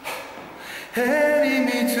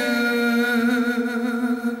elimi tut,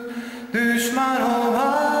 düşman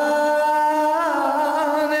olma.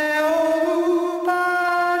 Ne olur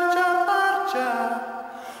parça parça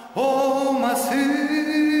olmasın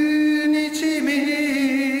içimiz.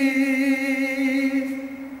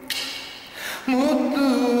 Mutlu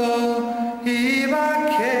ol, iyi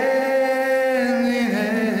bak kendine.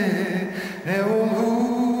 Ne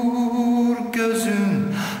olur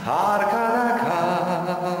gözün arkada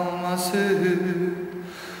kalmasın.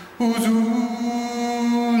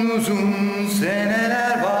 Uzun uzun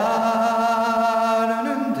seneler var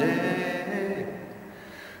önünde.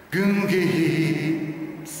 Gün gelir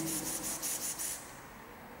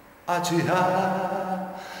acıya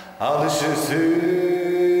alışırsın.